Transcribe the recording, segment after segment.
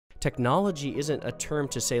technology isn't a term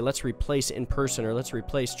to say, let's replace in-person or let's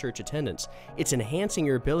replace church attendance. It's enhancing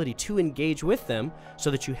your ability to engage with them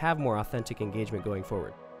so that you have more authentic engagement going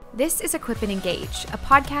forward. This is Equip and Engage, a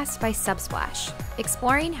podcast by Subsplash,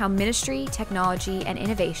 exploring how ministry, technology, and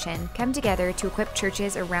innovation come together to equip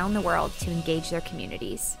churches around the world to engage their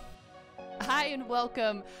communities. Hi and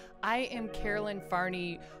welcome. I am Carolyn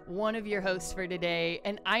Farney, one of your hosts for today,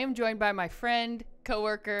 and I am joined by my friend,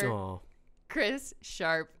 coworker, Chris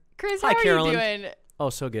Sharp. Chris, Hi, how are Carolyn. you doing?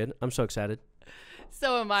 Oh, so good. I'm so excited.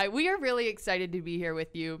 So am I. We are really excited to be here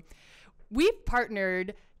with you. We've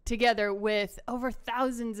partnered together with over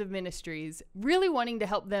thousands of ministries, really wanting to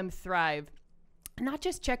help them thrive, not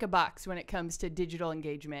just check a box when it comes to digital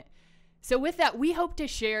engagement. So with that, we hope to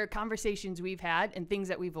share conversations we've had and things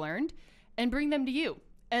that we've learned and bring them to you.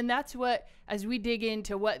 And that's what, as we dig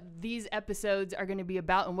into what these episodes are going to be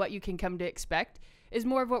about and what you can come to expect, is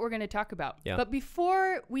more of what we're going to talk about. Yeah. But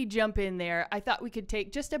before we jump in there, I thought we could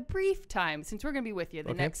take just a brief time, since we're going to be with you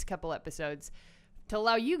the next couple episodes, to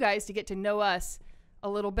allow you guys to get to know us a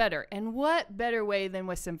little better. And what better way than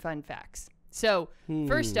with some fun facts? So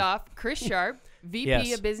first off, Chris Sharp,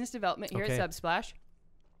 VP of Business Development here at Subsplash.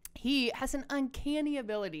 He has an uncanny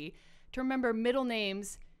ability to remember middle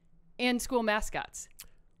names and school mascots.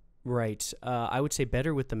 Right. I would say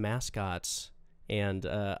better with the mascots. And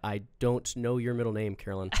I don't know your middle name,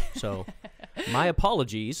 Carolyn. So my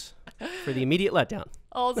apologies for the immediate letdown.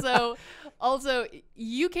 Also,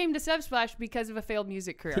 you came to Subsplash because of a failed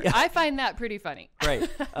music career. Yeah. I find that pretty funny. Right.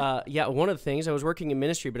 Yeah, one of the things, I was working in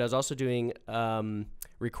ministry, but I was also doing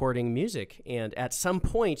recording music. And at some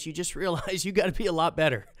point, you just realize you got to be a lot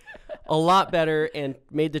better. A lot better, and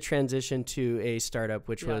made the transition to a startup,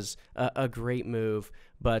 which was a great move.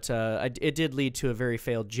 But it did lead to a very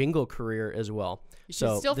failed jingle career as well. You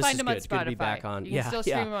should still find them on Spotify. Good to be back on. You can still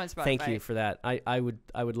stream them on Spotify. Thank you for that. I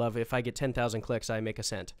would love, if I get 10,000 clicks, I make a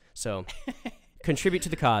cent. So contribute to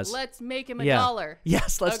the cause. Let's make him a dollar.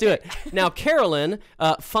 Yes, let's do it. Now, Carolyn,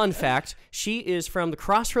 fun fact, she is from the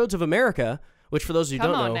crossroads of America, which for those who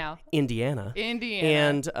don't know, now. Indiana.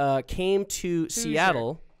 And came to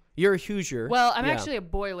Seattle. You're a Hoosier. Well, I'm actually a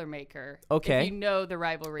Boilermaker. Okay. If you know the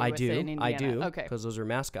rivalry within Indiana. I do. Okay. Because those are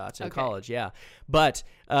mascots in college, yeah. But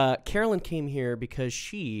Carolyn came here because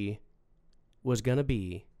she was going to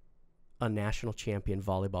be a national champion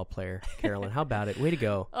volleyball player. Carolyn, how about it? Way to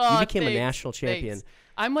go. You became a national champion. Thanks.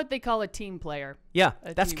 I'm what they call a team player. Yeah,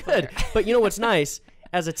 that's good. But you know what's nice?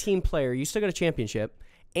 As a team player, you still got a championship,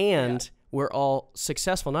 and we're all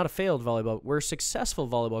successful, not a failed volleyball, where successful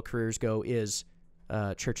volleyball careers go is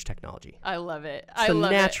church technology. I love it. It's a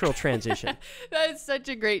natural transition. That is such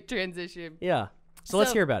a great transition. Yeah. So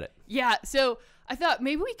let's hear about it. Yeah. So I thought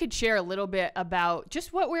maybe we could share a little bit about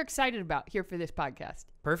just what we're excited about here for this podcast.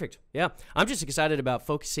 Perfect. Yeah. I'm just excited about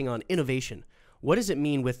focusing on innovation. What does it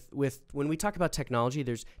mean with when we talk about technology?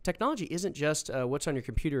 Technology isn't just what's on your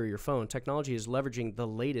computer or your phone. Technology is leveraging the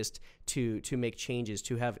latest to make changes,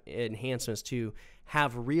 to have enhancements, to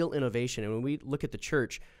have real innovation. And when we look at the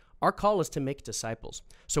church, our call is to make disciples.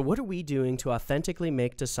 So what are we doing to authentically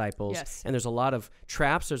make disciples? Yes. And there's a lot of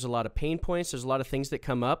traps. There's a lot of pain points. There's a lot of things that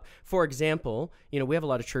come up. For example, we have a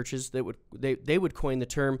lot of churches that would coin the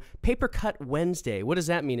term Paper Cut Wednesday. What does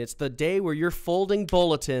that mean? It's the day where you're folding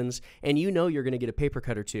bulletins and you're going to get a paper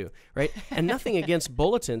cut or two, right? And nothing against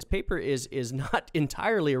bulletins. Paper is not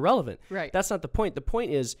entirely irrelevant. Right. That's not the point. The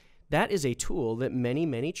point is, that is a tool that many,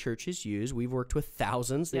 many churches use. We've worked with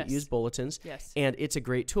thousands that use bulletins, and it's a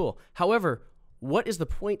great tool. However, what is the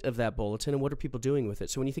point of that bulletin, and what are people doing with it?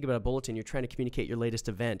 So when you think about a bulletin, you're trying to communicate your latest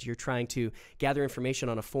event. You're trying to gather information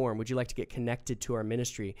on a form. Would you like to get connected to our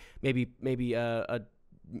ministry? Maybe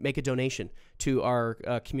make a donation to our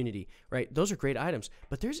community, right? Those are great items.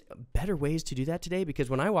 But there's better ways to do that today, because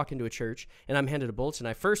when I walk into a church and I'm handed a bulletin,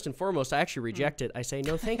 I actually reject it. I say,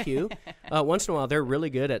 no, thank you. Once in a while, they're really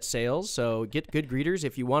good at sales, so get good greeters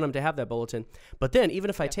if you want them to have that bulletin. But then, even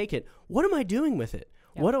if I take it, what am I doing with it?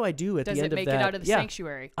 Yeah. What do I do at the end of that? Does it make it out of the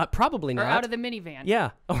sanctuary? Probably not. Or out of the minivan? Yeah,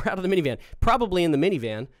 or out of the minivan. Probably in the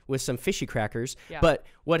minivan with some fishy crackers. Yeah. But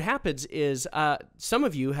what happens is some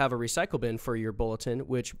of you have a recycle bin for your bulletin,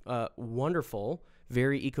 which wonderful,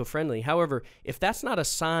 very eco-friendly. However, if that's not a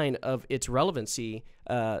sign of its relevancy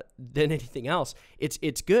than anything else,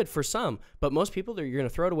 it's good for some. But most people, you're going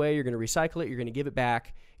to throw it away, you're going to recycle it, you're going to give it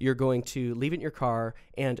back, you're going to leave it in your car.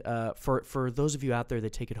 And for those of you out there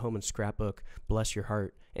that take it home and scrapbook, bless your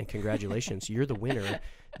heart and congratulations, you're the winner.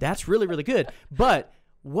 That's really, really good. But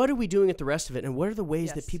what are we doing with the rest of it? And what are the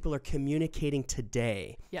ways that people are communicating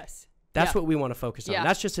today? Yes. That's what we want to focus on.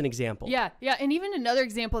 That's just an example. Yeah, yeah. And even another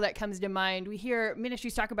example that comes to mind, we hear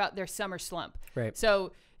ministries talk about their summer slump. Right.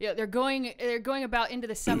 So they're going about into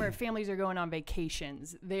the summer. Families are going on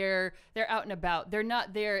vacations. They're out and about. They're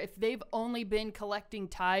not there. If they've only been collecting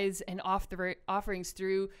tithes and offerings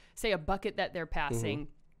through, say, a bucket that they're passing,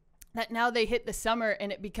 that now they hit the summer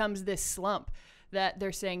and it becomes this slump that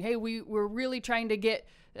they're saying, hey, we're really trying to get,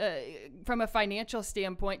 from a financial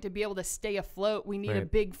standpoint, to be able to stay afloat, we need a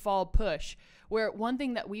big fall push. Where one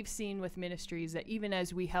thing that we've seen with ministries, that even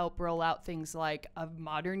as we help roll out things like a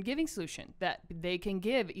modern giving solution that they can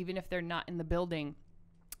give even if they're not in the building,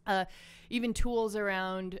 even tools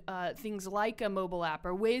around things like a mobile app,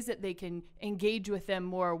 or ways that they can engage with them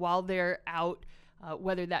more while they're out,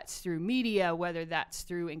 whether that's through media, whether that's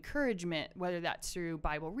through encouragement, whether that's through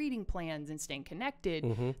Bible reading plans and staying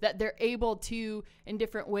connected, that they're able to, in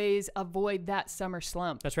different ways, avoid that summer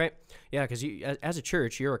slump. That's right. Yeah, because as a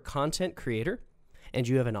church, you're a content creator and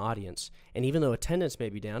you have an audience. And even though attendance may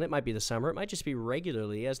be down, it might be the summer, it might just be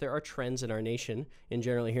regularly, as there are trends in our nation, and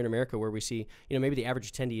generally here in America, where we see, maybe the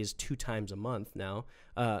average attendee is 2 times a month now.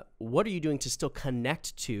 What are you doing to still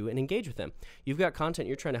connect to and engage with them? You've got content,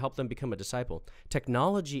 you're trying to help them become a disciple.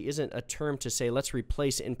 Technology isn't a term to say, let's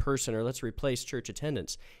replace in-person or let's replace church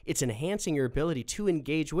attendance. It's enhancing your ability to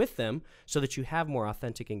engage with them so that you have more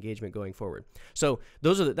authentic engagement going forward. So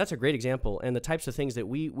that's a great example, and the types of things that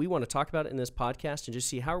we want to talk about in this podcast, and just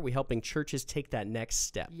see how are we helping churches take that next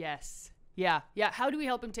step. Yes. Yeah. How do we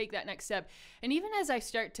help them take that next step? And even as I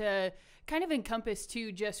start to kind of encompass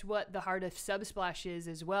too just what the heart of Subsplash is,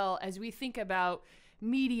 as well as we think about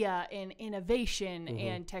media and innovation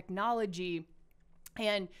and technology.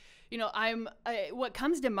 And what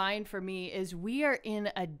comes to mind for me is we are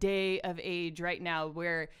in a day of age right now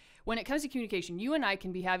where, when it comes to communication, you and I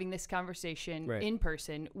can be having this conversation in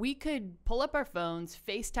person. We could pull up our phones,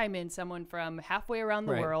 FaceTime in someone from halfway around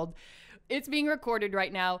the world. It's being recorded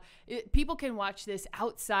right now. People can watch this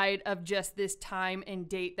outside of just this time and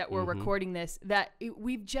date that we're recording this,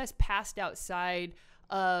 we've just passed outside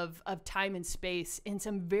of time and space in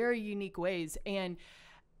some very unique ways. And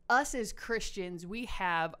us as Christians, we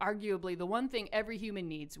have arguably the one thing every human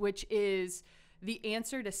needs, which is the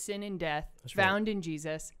answer to sin and death found in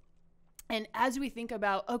Jesus. And as we think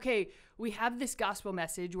about, okay, we have this gospel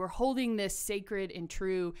message, we're holding this sacred and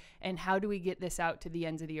true, and how do we get this out to the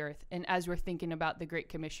ends of the earth? And as we're thinking about the Great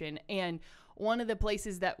Commission, and one of the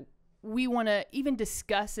places that we want to even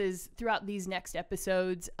discuss is throughout these next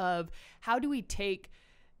episodes of how do we take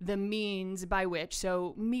the means by which,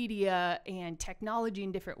 so media and technology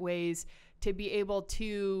in different ways, to be able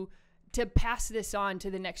to pass this on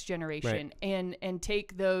to the next generation, and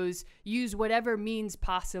take those, use whatever means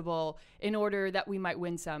possible in order that we might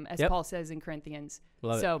win some, as Paul says in Corinthians.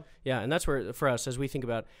 Love it. Yeah, and that's where, for us, as we think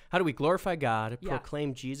about how do we glorify God,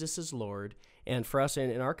 proclaim Jesus as Lord, and for us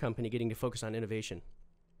in our company, getting to focus on innovation.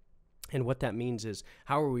 And what that means is,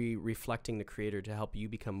 how are we reflecting the Creator to help you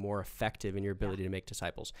become more effective in your ability to make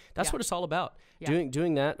disciples? That's what it's all about.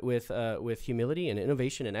 Doing that with humility and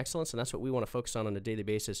innovation and excellence, and that's what we want to focus on a daily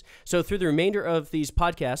basis. So through the remainder of these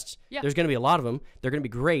podcasts, there's going to be a lot of them. They're going to be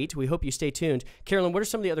great. We hope you stay tuned. Carolyn, what are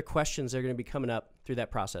some of the other questions that are going to be coming up through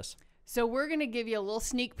that process? So we're going to give you a little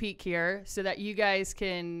sneak peek here so that you guys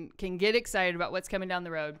can get excited about what's coming down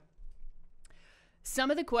the road.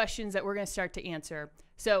 Some of the questions that we're going to start to answer.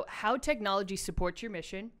 So, how technology supports your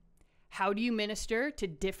mission. How do you minister to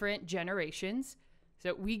different generations?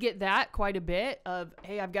 So we get that quite a bit of,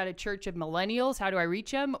 hey, I've got a church of millennials. How do I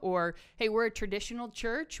reach them? Or, hey, we're a traditional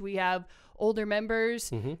church. We have older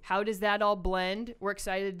members. How does that all blend? We're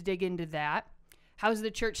excited to dig into that. How does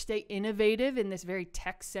the church stay innovative in this very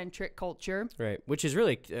tech-centric culture? Right, which is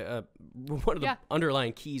really one of the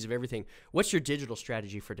underlying keys of everything. What's your digital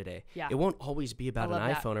strategy for today? It won't always be about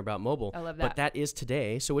an iPhone or about mobile. I love that. But that is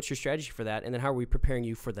today. So what's your strategy for that? And then how are we preparing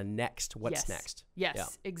you for the next? What's next?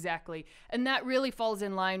 Yes, exactly. And that really falls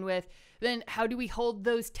in line with, then how do we hold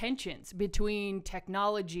those tensions between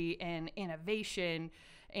technology and innovation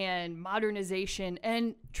and modernization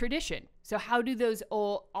and tradition? So how do those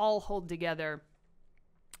all hold together?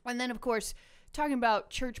 And then, of course, talking about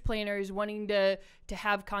church planners wanting to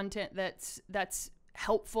have content that's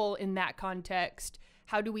helpful in that context.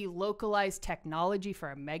 How do we localize technology for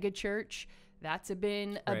a mega church? That's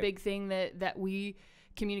been a big thing that we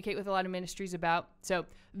communicate with a lot of ministries about. So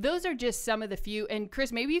those are just some of the few. And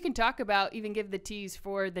Chris, maybe you can talk about, even give the tease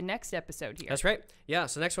for the next episode here. That's right. Yeah.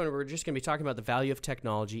 So next one, we're just going to be talking about the value of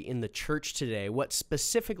technology in the church today. What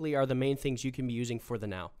specifically are the main things you can be using for the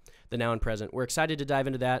now and present? We're excited to dive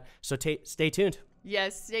into that. So stay tuned.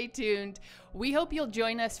 Yes, stay tuned. We hope you'll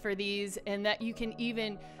join us for these, and that you can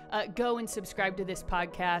even go and subscribe to this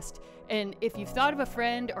podcast. And if you've thought of a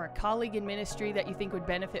friend or a colleague in ministry that you think would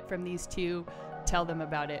benefit from these two, tell them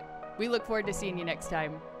about it. We look forward to seeing you next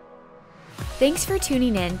time. Thanks for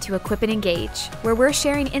tuning in to Equip and Engage, where we're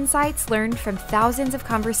sharing insights learned from thousands of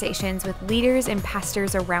conversations with leaders and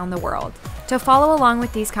pastors around the world. To follow along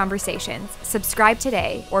with these conversations, subscribe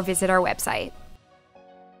today or visit our website.